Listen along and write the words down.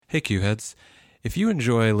Hey Q-heads, if you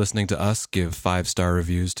enjoy listening to us give 5-star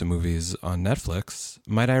reviews to movies on Netflix,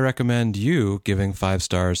 might I recommend you giving 5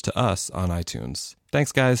 stars to us on iTunes?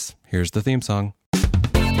 Thanks guys, here's the theme song.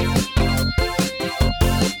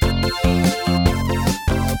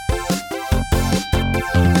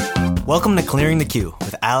 Welcome to Clearing the Queue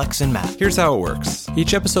with Alex and Matt. Here's how it works.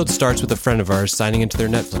 Each episode starts with a friend of ours signing into their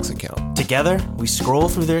Netflix account. Together, we scroll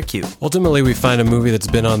through their queue. Ultimately, we find a movie that's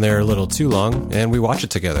been on there a little too long, and we watch it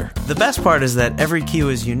together. The best part is that every queue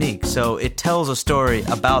is unique, so it tells a story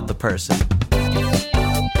about the person.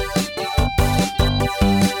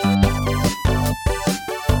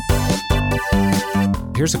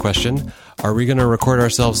 Here's a question. Are we going to record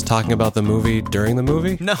ourselves talking about the movie during the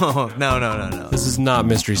movie? No. This is not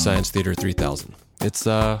Mystery Science Theater 3000. It's,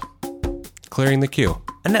 Clearing the Queue.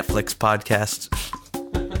 A Netflix podcast.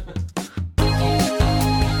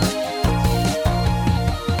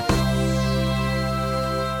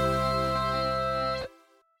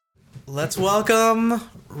 Let's welcome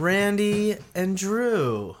Randy and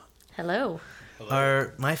Drew. Hello.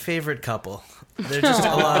 Are my favorite couple. They're just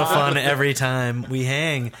a lot of fun every time we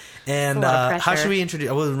hang. And how should we introduce?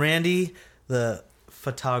 Well, Randy, the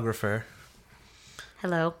photographer.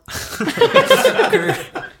 Hello.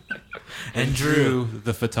 And Drew,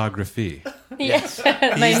 the photography. Yes.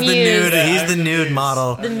 My muse. He's the nude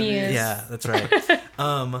model. The muse. Yeah, that's right.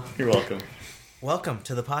 You're welcome. Welcome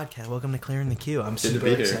to the podcast. Welcome to Clearing the Queue. I'm super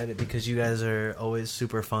excited because you guys are always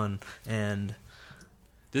super fun. And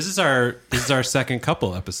This is our second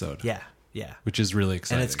couple episode. yeah. Which is really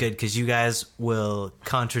exciting. And it's good because you guys will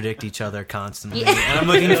contradict each other constantly. Yeah. And I'm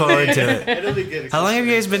looking forward to it. How long have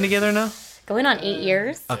you guys been together now? Going on 8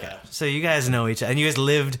 years. Okay. So you guys know each other. And you guys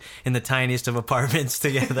lived in the tiniest of apartments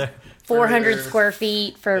together. 400 square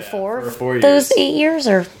feet for for 4 years. those 8 years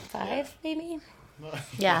or 5 maybe?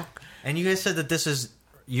 Yeah. And you guys said that this is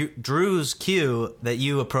Drew's cue that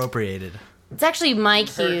you appropriated. It's actually my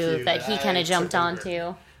cue that he kind of jumped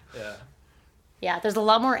onto. Yeah. Yeah, there's a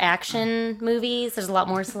lot more action movies. There's a lot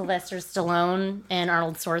more Sylvester Stallone and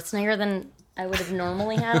Arnold Schwarzenegger than I would have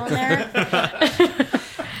normally had on there.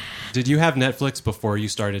 Did you have Netflix before you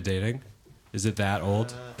started dating? Is it that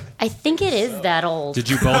old? I think it is that old. Did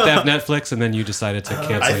you both have Netflix and then you decided to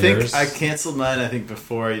cancel yours? I canceled mine,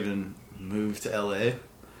 before I even moved to LA.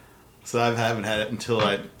 So I haven't had it until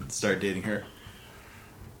I started dating her.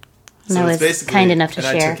 And I was kind enough to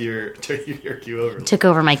share. I took your queue over. Took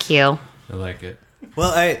over my queue. I like it.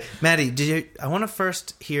 Well, Maddie, I want to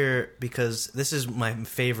first hear, because this is my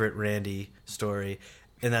favorite Randy story,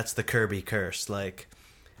 and that's the Kirby curse. Like,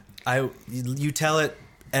 you tell it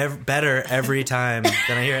better every time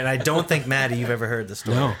than I hear it. And I don't think, Maddie, you've ever heard the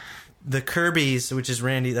story. No. The Kirbys, which is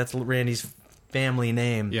that's Randy's family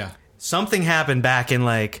name. Yeah. Something happened back in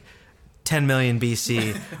like 10 million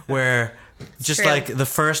BC where just true. like the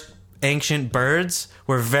first ancient birds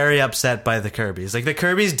were very upset by the Kirbys. Like the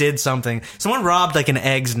Kirbys did something. Someone robbed like an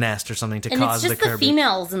egg's nest or something to cause the Kirby. And it's just the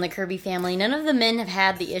females in the Kirby family. None of the men have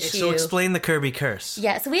had the issue. So explain the Kirby curse.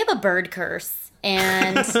 Yeah, so we have a bird curse.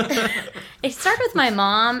 And it started with my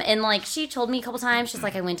mom. And like she told me a couple times, she's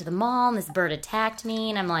like, I went to the mall and this bird attacked me.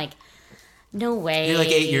 And I'm like, no way. You're like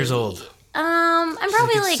 8 years old. I'm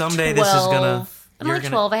probably like someday 12. This is gonna. I'm like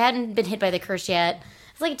 12. I hadn't been hit by the curse yet.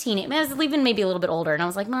 I was like a teenager. I was even maybe a little bit older. And I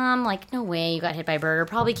was like, Mom, like, no way you got hit by a bird. Or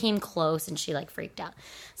probably came close and she like freaked out.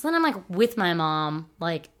 So then I'm like with my mom,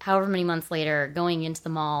 like however many months later, going into the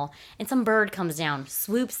mall. And some bird comes down,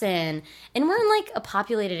 swoops in. And we're in like a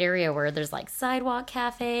populated area where there's like sidewalk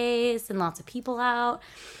cafes and lots of people out.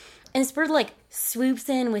 And this bird like swoops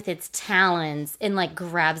in with its talons and like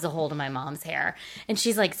grabs a hold of my mom's hair. And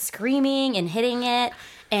she's like screaming and hitting it.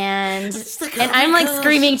 And I'm like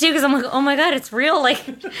screaming too because I'm like, oh my God, it's real. Like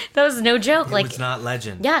that was no joke. It like was not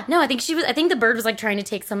legend. Yeah, no, I think the bird was like trying to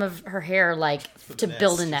take some of her hair like to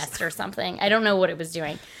build a nest or something. I don't know what it was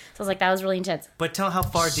doing. So I was like, that was really intense. But tell how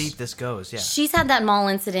far deep this goes. Yeah. She's had that mall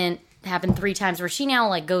incident happen 3 times where she now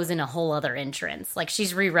like goes in a whole other entrance. Like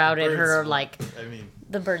she's rerouted her like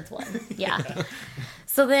the bird's one. Yeah.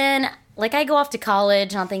 So then like I go off to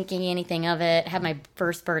college, not thinking anything of it, have my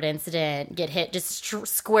first bird incident, get hit just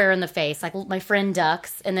square in the face. Like my friend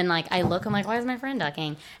ducks and then like I look, I'm like, why is my friend ducking?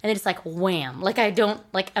 And then it's like wham. Like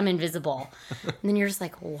I'm invisible. And then you're just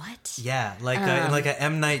like, what? Yeah, like a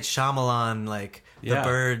M. Night Shyamalan, like the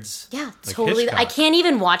birds. Yeah, Like totally. Hitchcock. I can't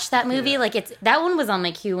even watch that movie. Like that one was on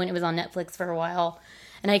my queue when it was on Netflix for a while,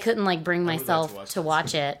 and I couldn't like bring myself to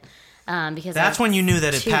watch it. because That's when you knew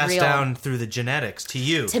that it too passed real down through the genetics to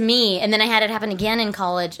you. to me. And then I had it happen again in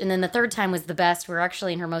college. And then the third time was the best. We were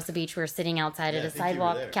actually in Hermosa Beach. We were sitting outside at I a think you were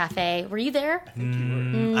sidewalk there. cafe. Were you there? I've I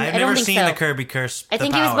don't never think seen so. the Kirby Curse. I The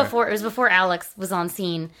think Power. it was before Alex was on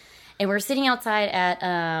scene. And we were sitting outside at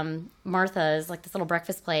Martha's, like this little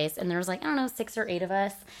breakfast place, and there was like, I don't know, 6 or 8 of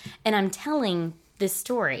us. And I'm telling this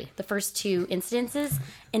story, the first 2 incidences,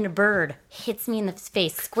 and a bird hits me in the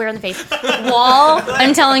face, square in the face, while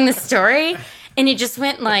I'm telling the story. And it just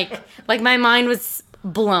went like my mind was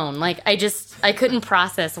blown. Like I couldn't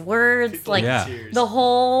process words. Like Yeah. the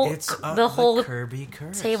whole It's the whole Kirby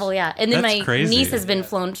Curse table, yeah. And then That's my crazy. niece has been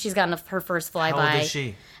flown. She's gotten her first flyby. How old is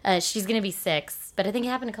she? She's gonna be 6, but I think it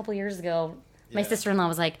happened a couple years ago. My sister-in-law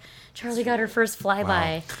was like, "Charlie got her first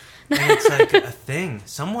flyby." And it's like a thing.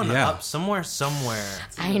 Someone Yeah. up somewhere.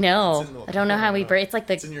 I know. in the- I don't know how we break. It's like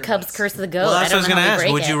the in your Cubs nuts. curse of the goat. Well, that's I what I was don't know gonna how we ask.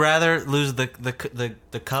 break Would it. you rather lose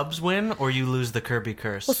the Cubs win or you lose the Kirby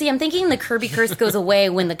Curse? Well, see, I'm thinking the Kirby curse goes away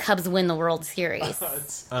when the Cubs win the World Series.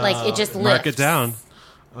 Like it just lifts. Mark it down.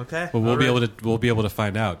 Okay. Well, we'll Alright. be able to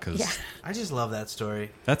find out because Yeah. I just love that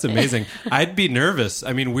story. that's amazing. I'd be nervous.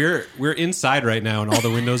 I mean, we're inside right now and all the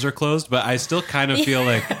windows are closed, but I still kind of feel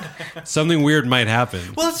like something weird might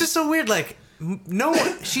happen. Well, it's just so weird. Like, no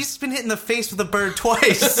one. She's been hit in the face with a bird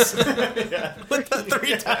twice.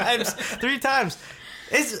 Three times.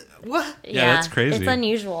 It's what? Yeah, that's crazy. It's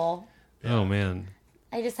unusual. Oh man.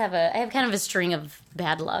 I have kind of a string of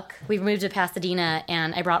bad luck. We moved to Pasadena,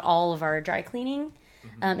 and I brought all of our dry cleaning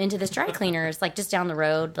into this dry cleaners, like just down the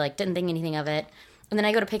road. Like didn't think anything of it, and then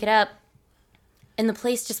I go to pick it up, and the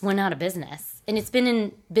place just went out of business. And it's been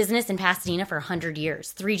in business in Pasadena for 100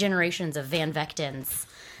 years. 3 generations of Van Vechtens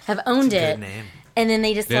have owned it. Good name. And then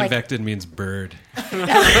they just Van like, Vechten means bird.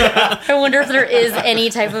 I wonder if there is any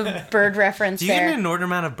type of bird reference Do you there. get an inordinate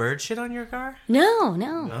amount of bird shit on your car? No.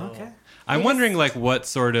 Okay. I'm wondering like what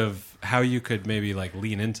sort of how you could maybe like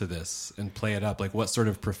lean into this and play it up. Like what sort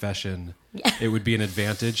of profession it would be an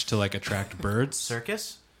advantage to like attract birds.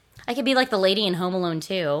 Circus? I could be like the lady in Home Alone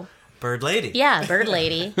too. Bird lady. Yeah, bird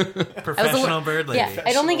lady. Professional bird lady. Yeah,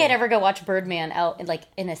 I don't think I'd ever go watch Birdman out in, like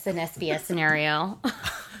in an SBS scenario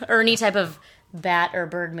or any type of bat or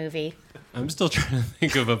bird movie. I'm still trying to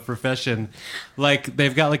think of a profession. Like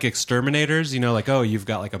they've got like exterminators, you know, like oh, you've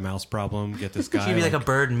got like a mouse problem, get this guy. She'd be like a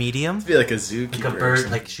bird medium. Be like a zookeeper. Like a or bird,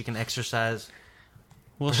 something. like she can exercise.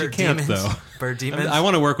 well, she Bird can't demons. though. Bird demons. I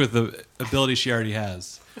want to work with the ability she already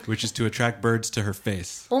has, which is to attract birds to her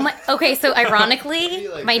face. Well, so ironically,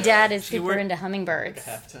 like my that. dad is super work- into hummingbirds.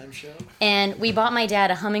 halftime show. And we bought my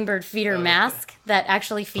dad a hummingbird feeder mask that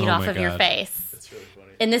actually feed Oh off my of your God. face. That's really funny.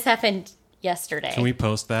 And this happened yesterday. Can we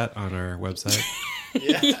post that on our website?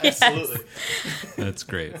 Yeah, absolutely. That's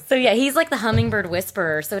great. So yeah, he's like the hummingbird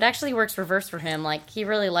whisperer. So it actually works reverse for him. Like he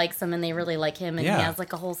really likes them and they really like him and Yeah. he has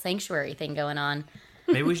like a whole sanctuary thing going on.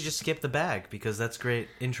 Maybe we should just skip the bag because that's great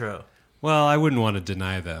intro. Well, I wouldn't want to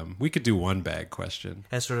deny them. We could do one bag question.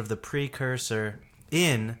 As sort of the precursor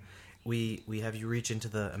we have you reach into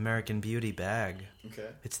the American Beauty bag. Okay.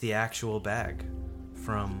 It's the actual bag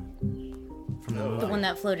from the The movie. one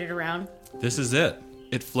that floated around. This is it.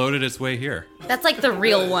 It floated its way here. That's like the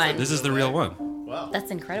real one. This is the real one. Wow.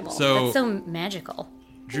 That's incredible. So- That's so magical.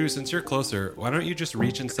 Drew, since you're closer, why don't you just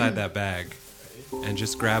reach inside that bag and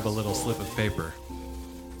just grab a little slip of paper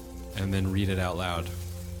and then read it out loud.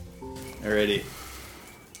 Alrighty.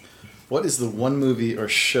 What is the one movie or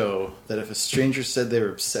show that if a stranger said they were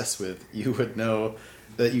obsessed with, you would know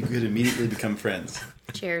that you could immediately become friends?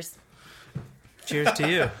 Cheers. Cheers to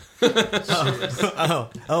you. The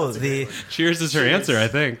Cheers is her answer, I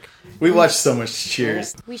think. We watched so much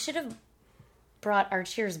Cheers. We should have brought our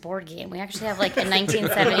Cheers board game. We actually have like a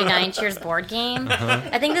 1979 Cheers board game.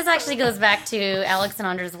 I think this actually goes back to Alex and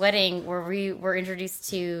Andre's wedding where we were introduced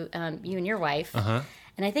to you and your wife.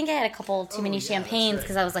 And I think I had a couple too many champagnes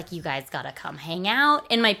because I was like, you guys gotta come hang out.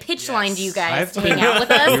 And my pitch line to you guys to hang out with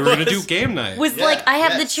We us were gonna do game night. was like, I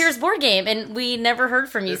have the Cheers board game. And we never heard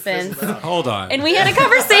from you since. Hold on. And we had a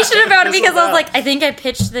conversation about it because I was like, I think I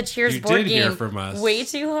pitched the Cheers You board did game hear from us. way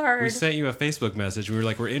too hard. We sent you a Facebook message. We were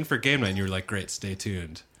like, we're in for game night. And you were like, great, stay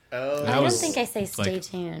tuned. Oh, I don't was think I say stay like-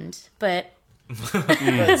 tuned, but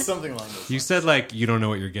that's something along those You said like, you don't know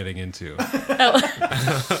what you're getting into.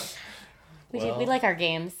 we like our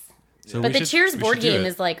games. So But we the should- Cheers we board should do game it.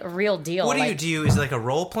 is like a real deal. what do you Like, do? Is it like a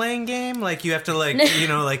role playing game? Like you have to like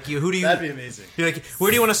who do you? That'd be amazing. You're like,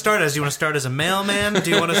 where do you want to start as? Do you want to start as a mailman? Do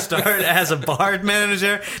you want to start as a bard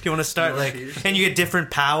manager? Do you want to start like, and you get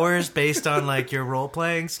different powers based on like your role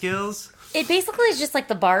playing skills? It basically is just like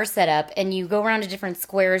the bar setup, and you go around to different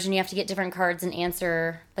squares, and you have to get different cards and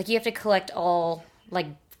answer. Like you have to collect all like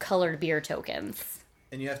colored beer tokens.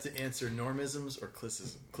 And you have to answer normisms or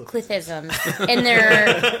cliffisms. Cliffisms. And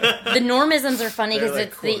the normisms are funny because They're like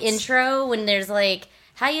it's quotes. the intro when there's like,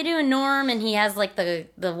 how you doing, Norm? And he has like the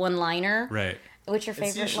one-liner. Right. What's your It's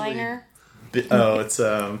favorite usually- liner? It's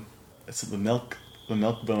the milk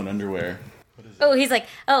bone underwear. What is it? Oh, he's like,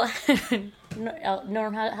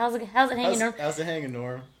 Norm, how's it hanging, Norm? How's it hanging,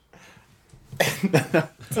 Norm?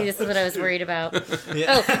 See, this is what I was worried about. Oh,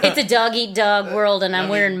 it's a dog-eat-dog world, and I'm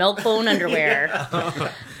wearing milk bone underwear.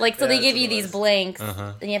 Like, so they Yeah, give that's you what it these was. blanks,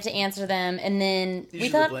 and you have to answer them, and then Usually we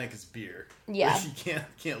thought, the blank is beer. Yeah. You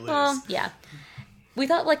can't lose. yeah, we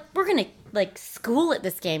thought like we're gonna like school at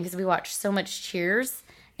this game because we watched so much Cheers,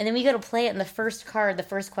 and then we go to play it, and the first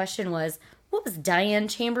question was, what was Diane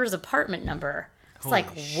Chambers' apartment number? It's like,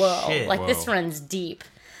 whoa, shit. like this runs deep.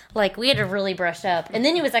 Like, we had to really brush up. And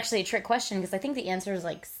then it was actually a trick question because I think the answer is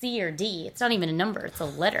like C or D. It's not even a number, it's a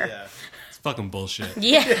letter. Yeah. It's fucking bullshit.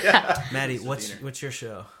 Yeah. Maddie, what's your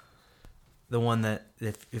show? The one that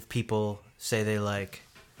if people say they like,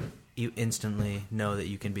 you instantly know that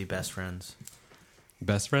you can be best friends.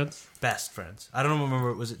 Best friends? Best friends. I don't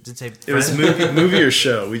remember. Did it say It was friends? movie or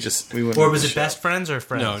show. We went. Or with was the it show. best friends or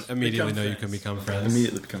friends? No, immediately Become know you can friends. become friends.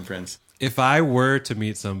 Immediately become friends. If I were to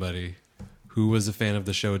meet somebody who was a fan of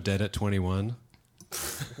the show Dead at 21,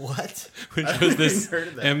 What? which I've was never this even heard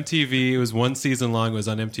of that. MTV, it was one season long, it was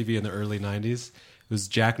on MTV in the early 90s. It was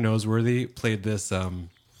Jack Noseworthy played this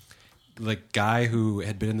like guy who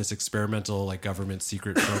had been in this experimental like government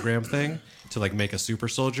secret program thing to like make a super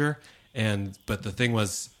soldier, but the thing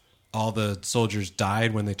was all the soldiers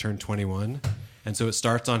died when they turned 21, and so it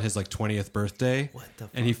starts on his like 20th birthday. What the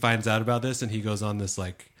and he finds out about this, and he goes on this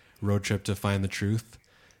like road trip to find the truth.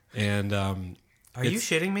 And Are you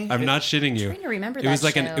shitting me? I'm not shitting you. I'm trying to remember it was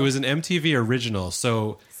that like show. it was an MTV original,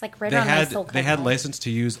 so It's like right they on my had soul they had card. license to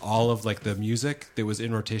use all of like the music that was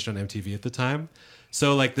in rotation on MTV at the time.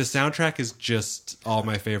 So like the soundtrack is just all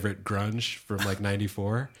my favorite grunge from like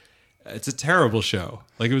 '94. It's a terrible show.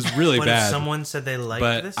 Like it was really But bad. if someone said they liked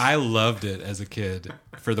but this, I loved it as a kid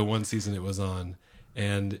for the one season it was on.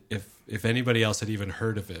 And if anybody else had even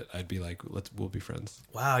heard of it, I'd be like, we'll be friends.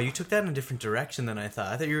 wow, you took that in a different direction than I thought.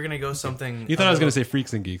 I thought you were gonna go something. You thought I was going to say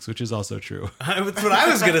Freaks and Geeks, which is also true. That's what I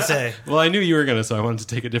was gonna say. Well, I knew you were going to, so I wanted to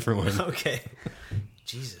take a different one. Okay.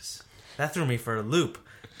 Jesus, that threw me for a loop.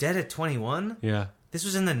 Dead at 21. Yeah, This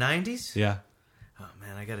was in the 90s. yeah. Oh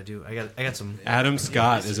man, I got some. Adam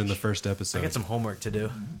Scott is in the first episode. I got some homework to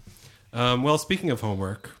do. Well, speaking of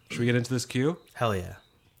homework, should we get into this queue? Hell yeah.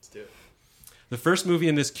 Let's do it. The first movie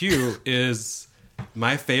in this queue is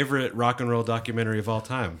my favorite rock and roll documentary of all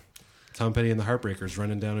time. Tom Petty and the Heartbreakers,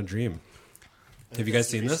 Running Down a Dream. Have you guys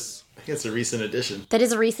seen this? I think it's a recent addition. That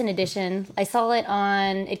is a recent addition. I saw it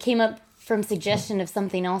it came up from suggestion of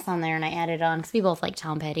something else on there, and I added it on because we both like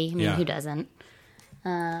Tom Petty. I mean, Yeah. who doesn't? But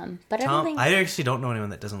I don't Tom, think. I actually don't know anyone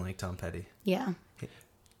that doesn't like Tom Petty. Yeah.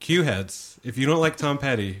 Q heads, if you don't like Tom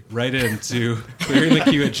Petty, write in to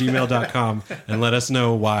clearingthequeue@gmail.com and let us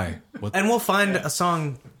know why. And we'll find a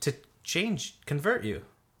song to convert you.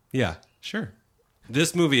 Yeah, sure.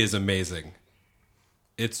 This movie is amazing.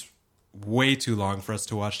 It's way too long for us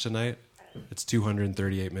to watch tonight. It's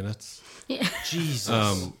 238 minutes.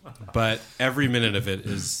 Jesus. But every minute of it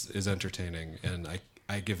is entertaining, and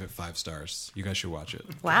I give it 5 stars. You guys should watch it.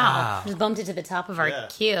 Wow. Just bumped it to the top of our Yeah.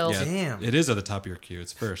 queue. Yeah, Damn. it is at the top of your queue.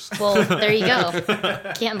 It's first. Well, there you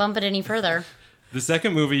go. Can't bump it any further. The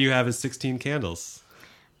second movie you have is 16 Candles.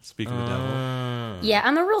 Speaking of the devil. Yeah,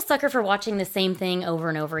 I'm a real sucker for watching the same thing over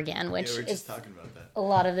and over again, which Yeah, we were is just talking about that. a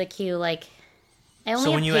lot of the queue. Like, I only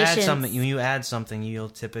So have when you patience. add something, you'll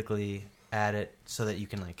typically add it so that you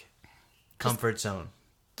can like comfort zone.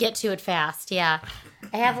 Get to it fast. Yeah,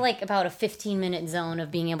 I have like about a 15-minute zone of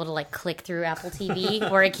being able to like click through Apple TV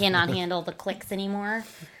where I cannot handle the clicks anymore.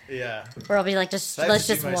 Yeah. Where I'll be like, let's just watch.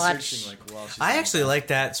 Searching, while she's I doing actually that. like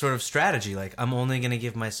that sort of strategy. Like I'm only going to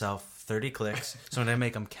give myself 30 clicks, so when I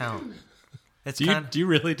make them count. It's Do you, kind do you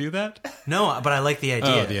really do that? no, but I like the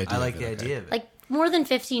idea. Oh, the idea I like of the it, okay. idea of it. Like more than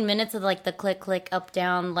 15 minutes of like the click, up,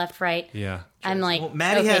 down, left, right. Yeah. I'm like, Well,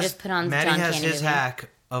 Maddie okay, has just put on Maddie John has Candy his movie. hack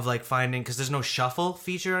of like finding because there's no shuffle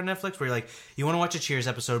feature on Netflix where you're like you want to watch a Cheers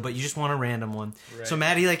episode but you just want a random one. So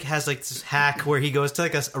Maddie like has like this hack where he goes to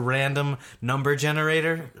like a random number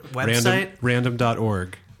generator website.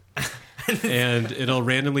 Random.org. And it'll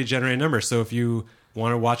randomly generate a number. So if you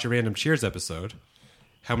want to watch a random Cheers episode,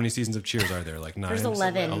 how many seasons of Cheers are there? Like 9? There's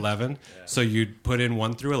 11. 11. So you'd put in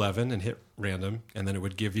 1 through 11 and hit random, and then it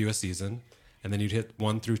would give you a season. And then you'd hit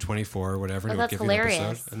 1 through 24 or whatever, Oh, and it would that's give you an hilarious.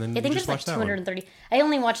 episode. And then I you think just there's like watch that one. 230. I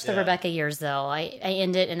only watched the Yeah. Rebecca years though. I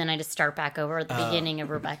end it and then I just start back over at the beginning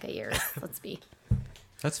of Rebecca years. Let's be.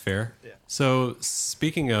 That's fair. Yeah. So,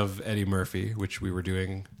 speaking of Eddie Murphy, which we were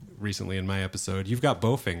doing recently in my episode, you've got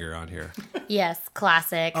Bowfinger on here. Yes,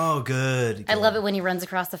 classic. Oh, good. I love it when he runs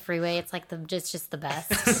across the freeway. It's like it's just the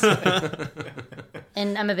best.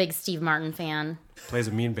 And I'm a big Steve Martin fan. Plays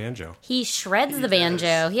a mean banjo. He shreds the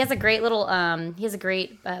banjo. He has a great little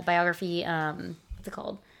biography. What's it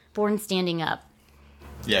called? Born Standing Up.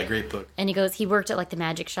 Yeah, great book. And he worked at like the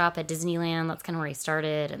magic shop at Disneyland. That's kind of where he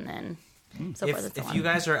started, and then so forth and so If on. you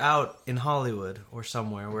guys are out in Hollywood or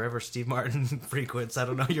somewhere, wherever Steve Martin frequents, I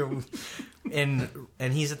don't know,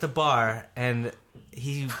 and he's at the bar and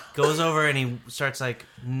he goes over and he starts like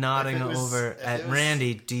nodding over at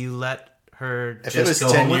Randy. Do you let her If just it was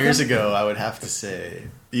go 10 with years him? ago, I would have to say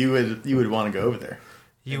you would want to go over there.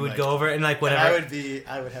 You And, would like, go over and like And whatever.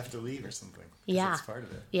 I would have to leave or something. 'Cause Yeah. That's part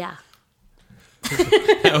of it. Yeah,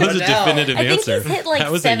 That was a now- definitive I think answer. he's hit like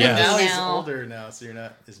that was 70 a yes. Now he's now. older now, so you're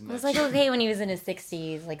not as It much. was like okay when he was in his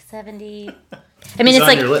 60s, like 70. I mean, He's it's on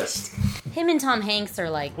like your list. him and Tom Hanks are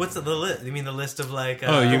like What's the list? You mean the list of like?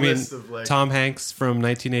 Oh, you mean list of, like- Tom Hanks from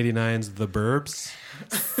 1989's The Burbs?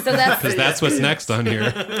 so that's Because that's what's next on here.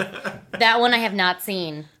 that one I have not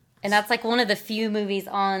seen, and that's like one of the few movies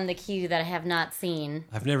on the queue that I have not seen.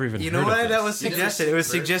 I've never even You heard know of why this. that was You never suggested? seen It was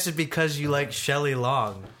Bird? suggested because you like Shelley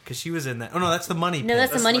Long because she was in that. Oh no, that's the Money Pit. No,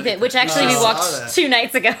 that's the Money Money Pit, Pit. which actually we Oh, I watched saw that. 2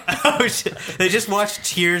 nights ago. Oh, shit. They just watched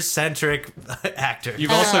Tears-centric actors. You've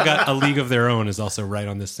also got A League of Their Own is also right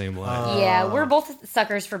on this same line. Yeah, we're both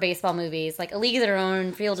suckers for baseball movies, like A League of Their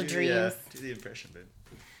Own, Field of Dreams. Do the impression, babe.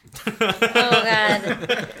 Oh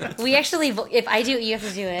god, we actually, if I do it, you have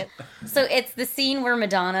to do it. So it's the scene where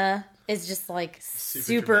Madonna is just like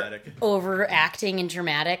super dramatic. overacting and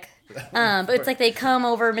dramatic. But it's like they come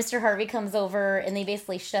over, Mr. Harvey comes over, and they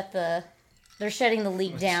basically they're shutting the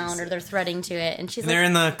league down, or they're threading to it, and she's And they're like,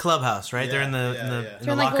 in the clubhouse, right? they're in the Yeah, in the, yeah. in they're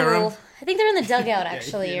the in, like, locker little- room. I think they're in the dugout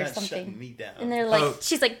actually, You're or not shutting something. me down. And they're like, Oh.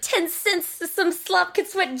 she's like, 10 cents to some slop could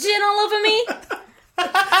sweat gin all over me.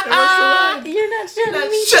 You're not shutting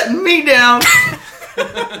me. Shutting me down.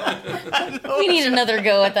 We need another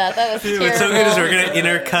go at that. That was Dude, terrible. what's so good is we're gonna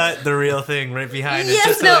intercut the real thing right behind. It's Yes,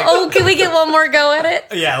 just no. like- Oh, can we get one more go at it?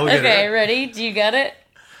 Yeah, we'll get Okay, it. ready? Do you got it?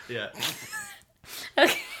 Yeah.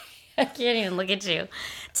 Okay. I can't even look at you.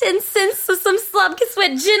 10 cents so some slob can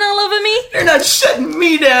sweat gin all over me. You're not shutting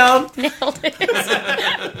me down. Nailed it.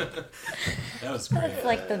 That was great. It's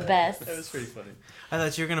like the best. That was pretty funny. I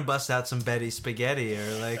thought you were gonna bust out some Betty spaghetti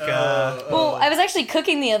or like. Well, I was actually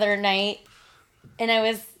cooking the other night, and I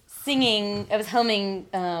was humming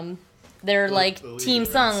their like the team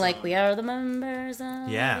leader song, song. like "We Are the Members of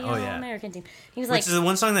Yeah, the oh, yeah. All-American Team." He was Which like, is the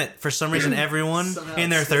one song that for some reason everyone Somehow in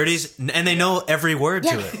their it 30s and they know every word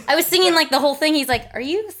 "Yeah." to it. I was singing like the whole thing. He's like, "Are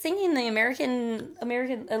you singing the American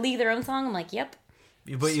League of Their Own song?" I'm like, "Yep."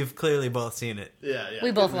 But you've clearly both seen it. Yeah, yeah.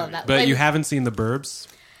 We both love that. But you haven't seen The Burbs?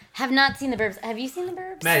 have not seen the Burbs. Have you seen the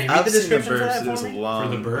Burbs? Matt, you read I've the seen the description for Burbs. that It was for a me? long. For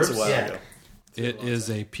the It was a Burbs? while Yeah. ago. It is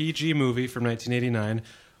a PG movie from 1989.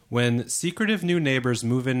 When secretive new neighbors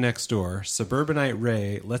move in next door, suburbanite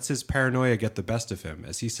Ray lets his paranoia get the best of him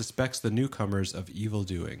as he suspects the newcomers of evil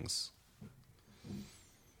doings.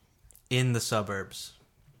 In the suburbs.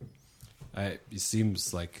 It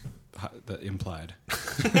seems like implied.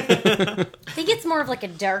 I think it's more of like a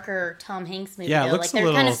darker Tom Hanks movie. Yeah, it though. looks like a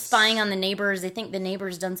they're kind little- of spying on the neighbors. They think the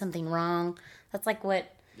neighbor's done something wrong. That's like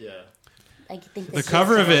what Yeah. I think. The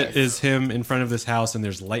cover of it is him in front of this house, and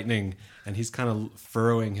there's lightning, and he's kind of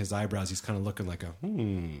furrowing his eyebrows. He's kind of looking like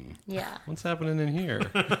yeah. what's happening in here?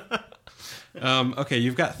 Okay,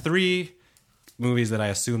 you've got 3 movies that I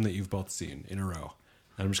assume that you've both seen in a row.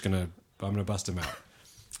 I'm gonna bust them out.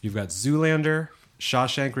 You've got Zoolander,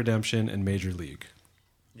 Shawshank Redemption, and Major League.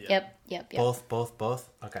 Yep. Both.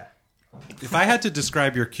 Okay. If I had to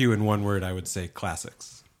describe your queue in one word, I would say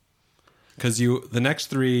classics. Because the next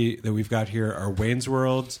 3 that we've got here are Wayne's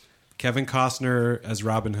World, Kevin Costner as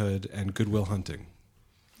Robin Hood, and Good Will Hunting.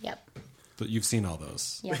 Yep. But you've seen all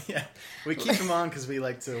those. Yeah. Yeah. We keep them on because we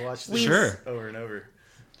like to watch them Sure. over and over.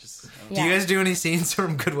 Just. Do you guys do any scenes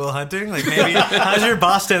from Good Will Hunting? Like maybe how's your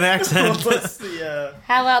Boston accent? What's the?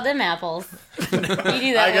 How about them apples? You do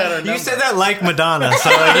that. I got one. a You said that like Madonna, so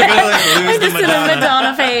like, you're gonna like lose the Just in a Madonna.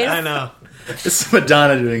 Madonna face. I know. It's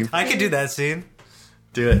Madonna doing. I could do that scene.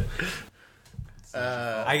 Do it.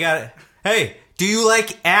 I got it. Hey, do you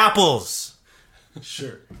like apples?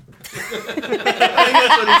 Sure. I think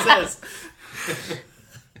that's what he says.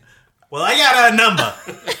 Well, I got a number.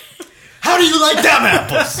 How do you like them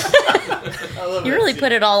apples? You really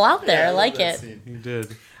put it all out there. I like it. You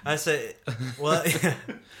did. I say, well,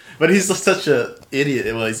 But he's such a idiot.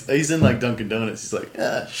 Well, he's in like Dunkin' Donuts. He's like,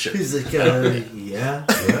 sure. He's like, yeah.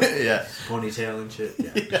 Yeah. Ponytail and shit.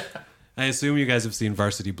 Yeah. I assume you guys have seen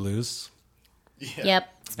Varsity Blues Yep.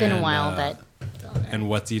 It's been a And, while, but and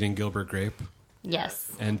What's Eating Gilbert Grape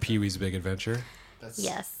yes. and Pee-wee's Big Adventure.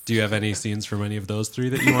 Yes. Do you have any scenes from any of those three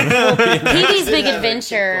that you want to? Pee-wee's Big They have a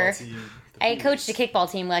Adventure. kickball team. I coached a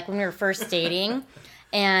kickball team like when we were first dating.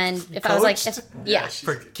 And if I was like, Coached? yeah,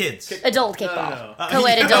 For kids. adult kickball. No.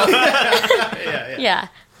 Co-ed adult. Yeah. Yeah.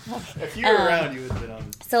 If you were around, you would have been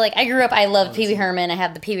on. So, like, I grew up, I loved Pee Wee Herman. I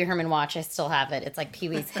have the Pee Wee Herman watch. I still have it. It's like Pee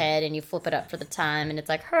Wee's head, and you flip it up for the time, and it's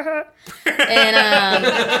like,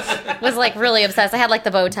 and was, like, really obsessed. I had, like,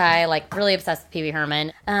 the bow tie, like, really obsessed with Pee Wee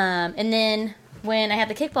Herman. And then when I had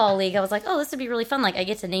the kickball league, I was like, oh, this would be really fun. Like, I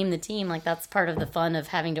get to name the team. Like, that's part of the fun of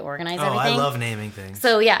having to organize Oh, everything. I love naming things.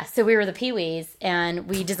 So, yeah, so we were the Pee Wees, and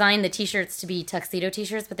we designed the T-shirts to be tuxedo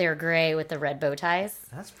T-shirts, but they were gray with the red bow ties.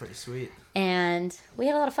 That's pretty sweet. And we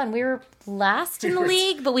had a lot of fun. We were last in the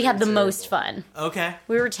league, but we had the most fun. Okay.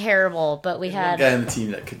 We were terrible, but we One had... guy on the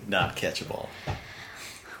team that could not catch a ball.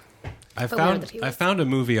 I we were the Pee-wees. found a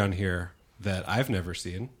movie on here that I've never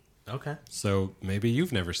seen, Okay. so maybe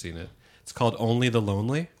you've never seen it. It's called Only the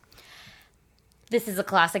Lonely. This is a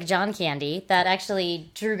classic John Candy that actually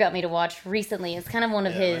Drew got me to watch recently. It's kind of one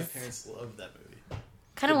of My his... parents loved that movie.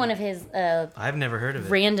 Kind of one of his I've never heard of it.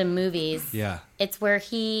 random movies. Yeah. It's where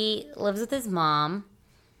he lives with his mom,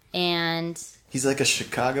 and... He's like a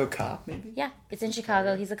Chicago cop, maybe. Yeah, it's in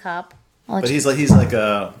Chicago. He's a cop. But he's like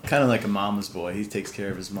a kind of like a mama's boy. He takes care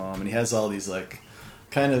of his mom, and he has all these like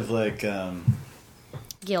kind of like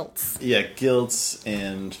Guilt. guilts,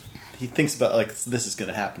 and he thinks about like this is going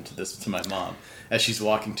to happen to my mom as she's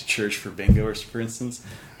walking to church for bingo, or for instance,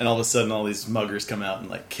 and all of a sudden all these muggers come out and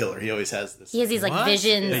like kill her. He always has this. He has these like What?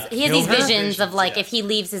 visions. Yeah. He has Kill these her? visions of like Yeah. if he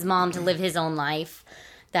leaves his mom to live his own life,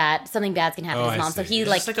 that something bad's gonna happen Oh, to his I mom. So see. he It's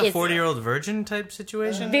like like a is 40-year-old virgin type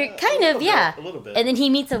situation. very, kind of, yeah. a little bit. And then he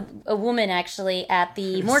meets a woman actually at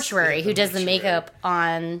the mortuary who does the mortuary. makeup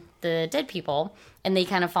on the dead people, and they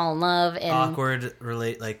kind of fall in love. And Awkward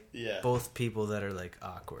Yeah. both people that are like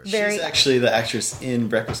awkward. Very- She's actually the actress in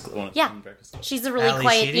Breakfast Club. Yeah. in Breakfast Club. she's a really Ally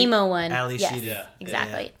quiet Sheedy? emo one. Ally yes, Sheedy. Yeah.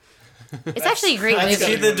 exactly. It's actually a great I movie. see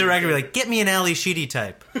See the director be like, get me an Ali Sheedy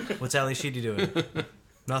type. What's Ali Sheedy doing?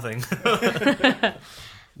 Nothing.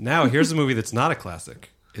 Now, here's a movie that's not a classic.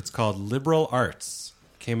 It's called Liberal Arts.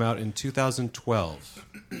 Came out in 2012.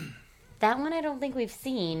 That one I don't think we've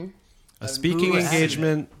seen. A speaking Who has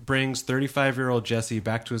engagement brings 35-year-old Jesse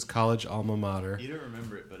back to his college alma mater, You don't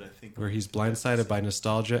remember it, but I think where he's blindsided by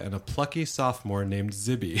nostalgia and a plucky sophomore named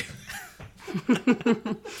Zibby.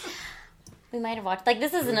 We might have watched. Like,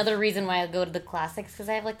 this is another reason why I go to the classics, because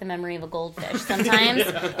I have, like, the memory of a goldfish sometimes.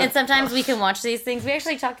 And sometimes we can watch these things. We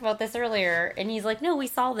actually talked about this earlier, and he's like, no, we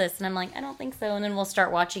saw this. And I'm like, I don't think so. And then we'll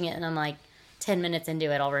start watching it, and I'm like, 10 minutes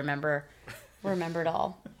into it, I'll remember it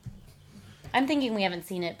all. I'm thinking we haven't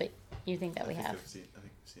seen it, but you think that we have.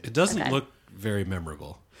 It doesn't Okay. look very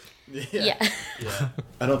memorable. Yeah.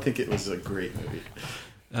 I don't think it was a great movie.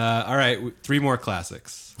 All right, three more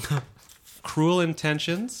classics. Cruel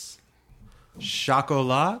Intentions,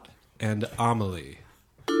 Chocolat, and Amelie.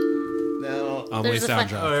 Now, Amelie There's a fun-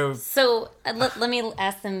 soundtrack. So let me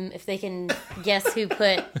ask them if they can guess who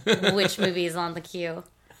put which movies on the queue.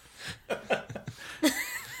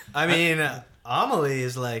 I mean, Amelie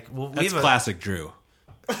is like... Well, we That's have classic Drew.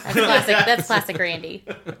 That's classic Randy.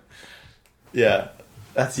 yeah,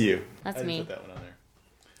 that's you. That's I didn't me. put that one on there.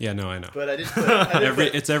 Yeah, no, I know. But I did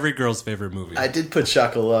put, It's every girl's favorite movie. I did put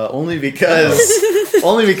Chocolat only because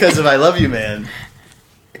of I Love You Man.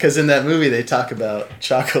 Because in that movie they talk about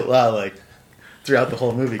Chocolat like throughout the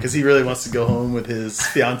whole movie because he really wants to go home with his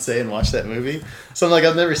fiance and watch that movie. So I'm like,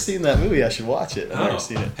 I've never seen that movie. I should watch it. I've Oh, never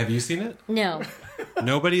seen it. Have you seen it? No.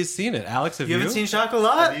 Nobody's seen it. Alex, have You you? haven't seen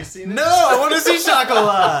Chocolat? Have you seen it? No, I want to see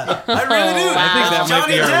Chocolat. I really do. Oh, wow. I think that might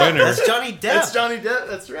Johnny be our Depp. winner. That's Johnny Depp. That's Johnny Depp.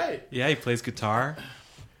 That's right. Yeah, he plays guitar.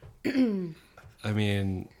 I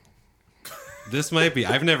mean, this might be.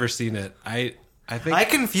 I've never seen it. I think. I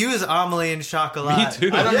confuse Amelie and Chocolat. Me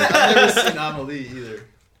too. I've never seen Amelie either.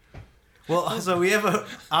 Well, so we have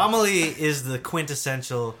Amelie is the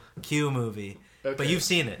quintessential Q movie, but Okay. you've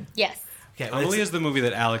seen it. Yes. Okay, Amelie is the movie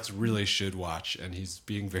that Alex really should watch, and he's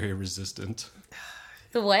being very resistant.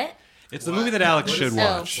 The what? It's the movie that Alex What should is-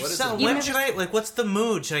 watch. What is So it? You when never- should I like? What's the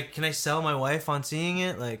mood? Can I sell my wife on seeing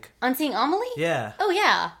it? Like, On seeing Amelie? yeah. Oh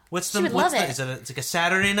yeah. What's She the? would What's love the? it. Is it? It's like a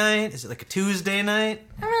Saturday night. Is it like a Tuesday night?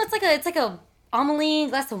 I don't know. It's like a Amelie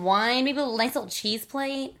glass of wine, maybe a nice little cheese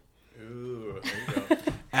plate. Ooh, there you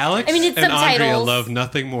go. Alex I mean, it's and Andrea subtitles. love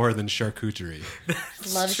nothing more than charcuterie.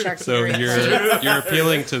 Love charcuterie. So you're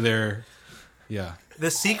appealing to their, yeah. The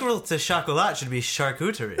sequel to Chocolat should be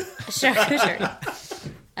Charcuterie. Charcuterie.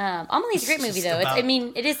 Amelie's a great movie, though. about-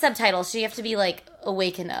 It is subtitles, so you have to be, like,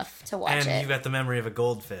 awake enough to watch And it. you've got the memory of a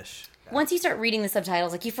goldfish. Once you start reading the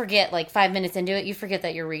subtitles, like, you forget, like, 5 minutes into it, you forget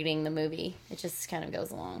that you're reading the movie. It just kind of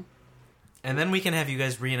goes along. And then we can have you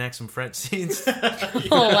guys reenact some French scenes.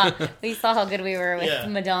 Oh, wow. We saw how good we were with Yeah.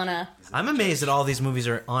 Madonna. I'm amazed that all these movies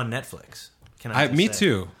are on Netflix. Can I just Me say.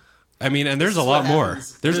 too. I mean, and there's a is lot what more.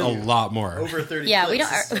 happens. There's a Really? lot more. Over 30 Yeah,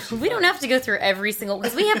 clicks. we don't have to go through every single,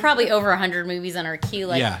 because we have probably over 100 movies on our queue.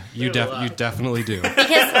 Like, Yeah, you There's a lot. you definitely do.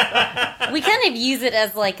 because we kind of use it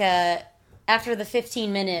as like a, after the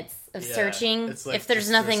 15 minutes of Yeah, searching, it's like if there's just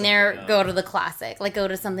throw nothing there, something go on. to the classic. Like, go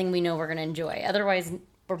to something we know we're going to enjoy. Otherwise,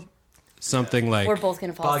 Something like we're both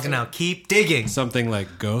going to fall Bogdan, asleep. now keep digging. something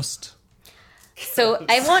like Ghost. So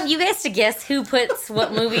I want you guys to guess who puts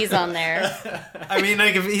what movies on there. I mean,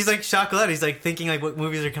 like, if he's like Chocolat, he's like thinking, like, what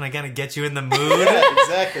movies are going to kind of get you in the mood? Yeah,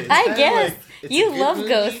 exactly. It's I kinda guess. like, it's a You good love movie.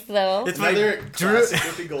 Ghosts, though. It's my Another Drew. classic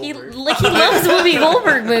Whoopi He, Goldberg. like, he loves Whoopi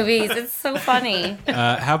Goldberg movies. It's so funny.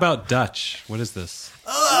 How about Dutch? What is this?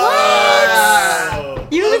 Oh,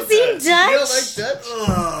 You haven't love seen Dutch? Dutch? You don't like Dutch?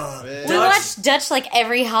 Man. We watch Dutch like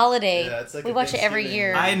every holiday. Yeah, it's like we a watch it every Thanksgiving.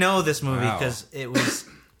 year. I know this movie Wow. because it was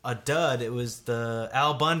a dud. It was the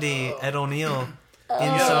Al Bundy, Ed O'Neill. In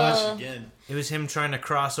Yeah, some, watch it again. it was him trying to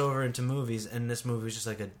cross over into movies, and this movie was just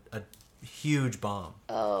like a huge bomb.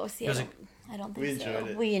 Oh, see, was I don't We think so.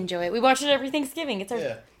 enjoyed it. We enjoy it. We watch it every Thanksgiving. It's our.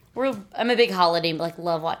 Yeah. I'm a big holiday, like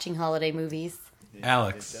love watching holiday movies.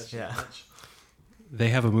 Alex. Dutch, Yeah. Dutch. They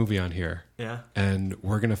have a movie on here, Yeah. and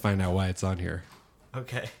we're gonna find out why it's on here.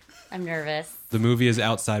 Okay. I'm nervous. The movie is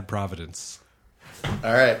Outside Providence.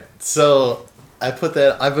 All right, so I put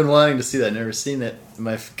that. I've been wanting to see that. Never seen it.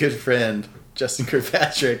 My good friend Justin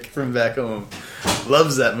Kirkpatrick from back home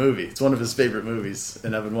loves that movie. It's one of his favorite movies,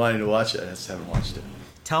 and I've been wanting to watch it. I just haven't watched it.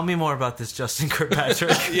 Tell me more about this Justin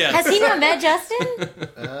Kirkpatrick. Has he not met Justin?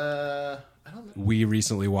 I don't know. We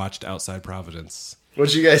recently watched Outside Providence, What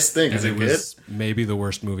do you guys think? Is and it it good? was maybe the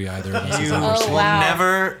worst movie either of us has You ever Oh, seen. will wow.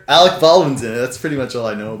 never. Alec Baldwin's in it. That's pretty much all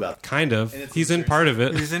I know about. Kind of. And it's He's a in church. part of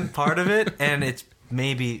it. He's in part of it, and it's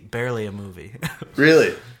maybe barely a movie.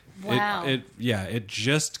 Really? Wow. It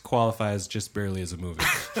just qualifies just barely as a movie.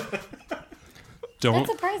 Don't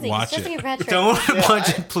That's surprising. watch Justin it. Kirkpatrick. Don't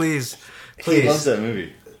watch it, please. He loves Please. that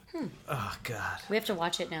movie. Oh God. We have to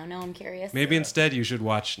watch it now. Now I'm curious. Maybe instead you should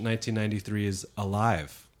watch 1993's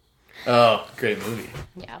Alive. Oh, great movie.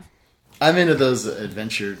 Yeah. I'm into those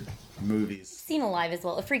adventure movies. Seen Alive as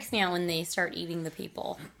well. It freaks me out when they start eating the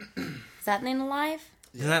people. Is that name Alive?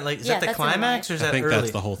 Isn't that like? Is Yeah, that the that's climax or is I that think early?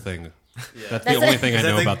 that's the whole thing. That's That's the only it. thing I Is that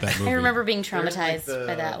know the- about that movie. I remember being They're in, like, traumatized the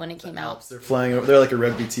by that when it came out. Alps. They're flying over. They're like a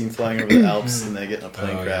rugby team flying over the Alps, and they get in a plane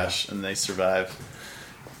Oh, yeah. crash, and they survive.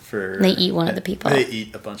 For They eat one of the people. They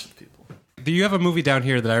eat a bunch of the people. Do you have a movie down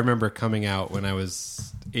here that I remember coming out when I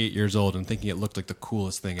was 8 years old and thinking it looked like the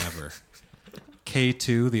coolest thing ever?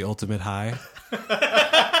 K2, The Ultimate High.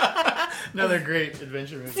 Another great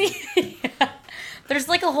adventure movie. There's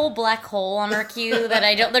like a whole black hole on our queue that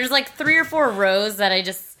I don't. There's like 3 or 4 rows that I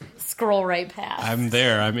just scroll right past. I'm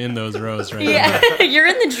there. I'm in those rows right now. Yeah, you're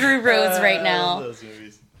in the Drew rows right I love now. those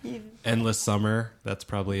movies. Endless Summer. That's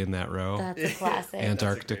probably in that row. That's a classic.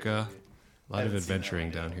 Antarctica. A lot of haven't seen that adventuring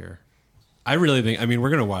one down yet. here. I really think. I mean, we're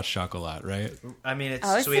gonna watch Chocolat, right? I mean, it's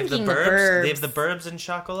I was so we have the thinking the burbs. They Burbs. have the burbs and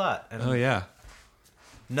Chocolat, and Oh yeah.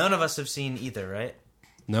 none of us have seen either, right?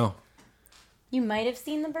 No. You might have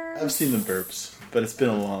seen the Burbs. I've seen the Burps, but it's been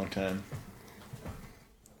a long time.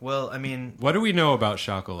 Well, I mean, What do we know about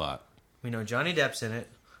Chocolat? we know Johnny Depp's in it.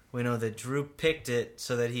 We know that Drew picked it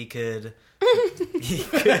so that he could. so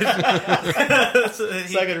that It's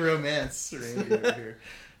he- like a romance. Over here.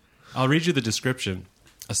 I'll read you the description.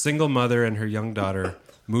 A single mother and her young daughter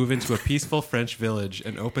move into a peaceful French village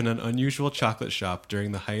and open an unusual chocolate shop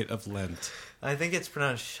during the height of Lent. I think it's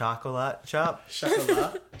pronounced Chocolat Chop.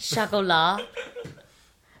 Chocolat. Chocolat.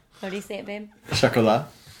 How do you say it, babe? Chocolat.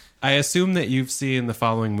 I assume that you've seen the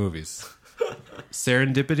following movies: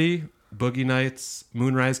 Serendipity, Boogie Nights,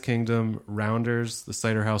 Moonrise Kingdom, Rounders, The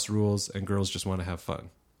Cider House Rules, and Girls Just Want to Have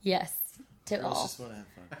Fun. Yes, to I all. just want to have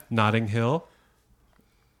fun. Notting Hill.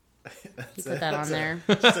 You put that on there.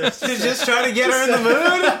 Just trying to get her in the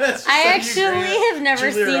mood. I actually have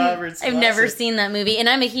never Julia seen. Roberts I've never classic. seen that movie, and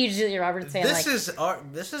I'm a huge Julia Roberts fan. This like,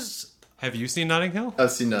 is Have you seen Notting Hill?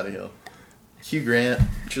 I've seen Notting Hill. Hugh Grant,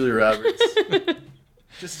 Julia Roberts.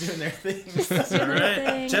 Just doing their thing. All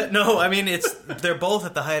right. No, I mean they're both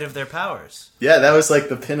at the height of their powers. Yeah, that was like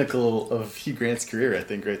the pinnacle of Hugh Grant's career, I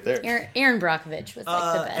think, right there. Aaron Brockovich was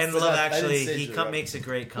like the best. And Love Actually, makes a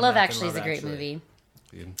great comeback. Love Actually is a great movie.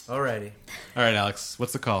 Alrighty. All right, Alex,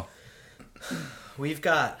 what's the call? We've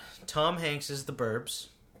got Tom Hanks' The Burbs.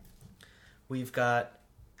 We've got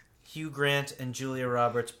Hugh Grant and Julia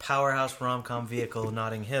Roberts' powerhouse rom-com vehicle,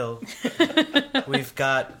 Notting Hill. We've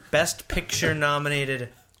got Best Picture nominated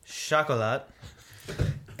Chocolat.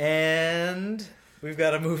 And we've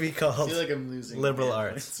got a movie I called feel like I'm losing. Liberal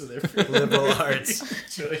Arts. So therefore, Liberal Arts.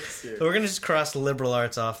 choice here. So we're going to just cross liberal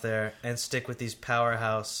arts off there and stick with these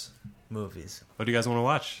powerhouse movies. What do you guys want to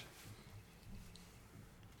watch?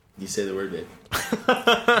 You say the word, babe.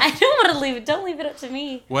 I don't want to leave it. Don't leave it up to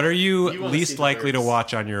me. What are you You wanna see least the likely to Burbs.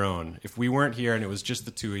 watch on your own? If we weren't here and it was just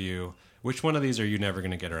the two of you, which one of these are you never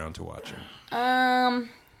going to get around to watching?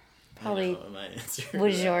 Probably. My answer.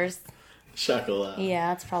 What is yours? Chocolat. Yeah,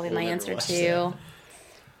 that's probably We'll my never answer watch too.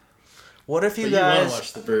 What if you But you want guys... to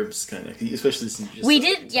watch the Burbs, kind of, especially since you just We saw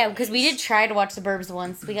did, it. yeah, because we did try to watch The Burbs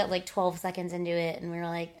once. We got like 12 seconds into it, and we were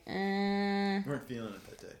like, You weren't feeling it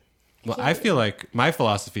that day. Well, I feel like my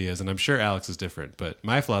philosophy is, and I'm sure Alex is different, but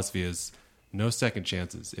my philosophy is no second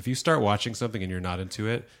chances. If you start watching something and you're not into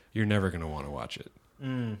it, you're never going to want to watch it.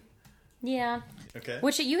 yeah. Okay.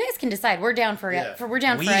 Which you guys can decide. We're down for Yeah. we're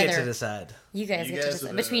down We for get either. to decide. You guys You get to guys decide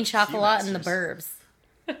are the between key Chocolat and The masters.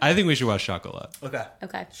 Burbs. I think we should watch Chocolat. Okay.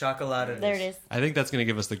 Okay, Chocolat it is. there it is. I think that's going to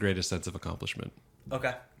give us the greatest sense of accomplishment.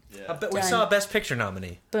 Okay. Yeah. We Done. saw a Best Picture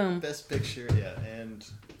nominee. Boom. Best Picture, yeah, and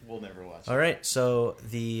we'll never watch All it. right, so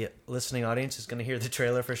the listening audience is going to hear the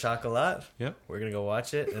trailer for Chocolat. Yep. We're going to go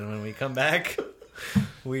watch it, and when we come back,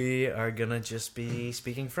 we are going to just be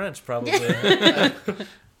speaking French, probably.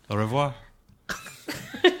 Au revoir.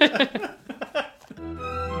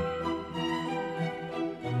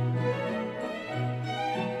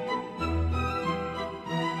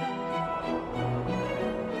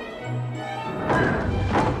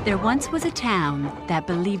 There once was a town that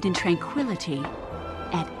believed in tranquility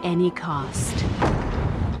at any cost.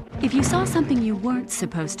 If you saw something you weren't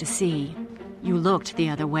supposed to see, you looked the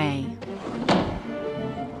other way.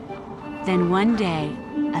 Then one day,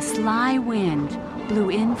 a sly wind blew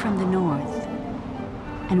in from the north,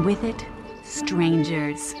 and with it,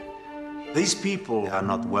 strangers. These people are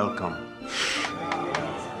not welcome.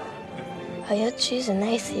 I heard she's an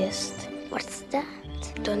atheist. What's that?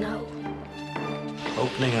 Don't know.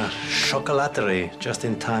 Opening a chocolaterie just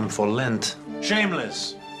in time for Lent.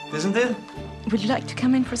 Shameless, isn't it? Would you like to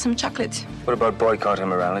come in for some chocolate? What about boycott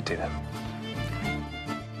immorality then?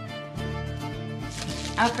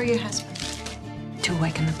 Out for your husband. To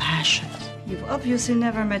awaken the passion. You've obviously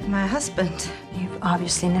never met my husband. You've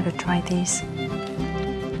obviously never tried these.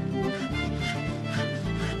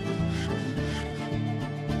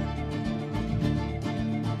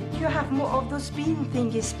 You have more of those bean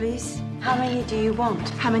thingies, please. How many do you want?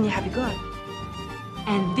 How many have you got?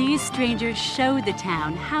 And these strangers showed the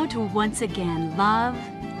town how to once again love,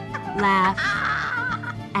 laugh,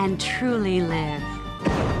 and truly live.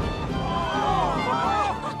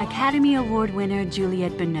 Academy Award winner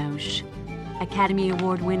Juliette Binoche, Academy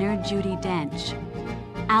Award winner Judi Dench,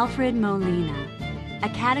 Alfred Molina,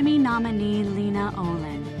 Academy nominee Lena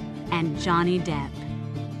Olin, and Johnny Depp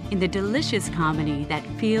in the delicious comedy that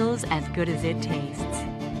feels as good as it tastes.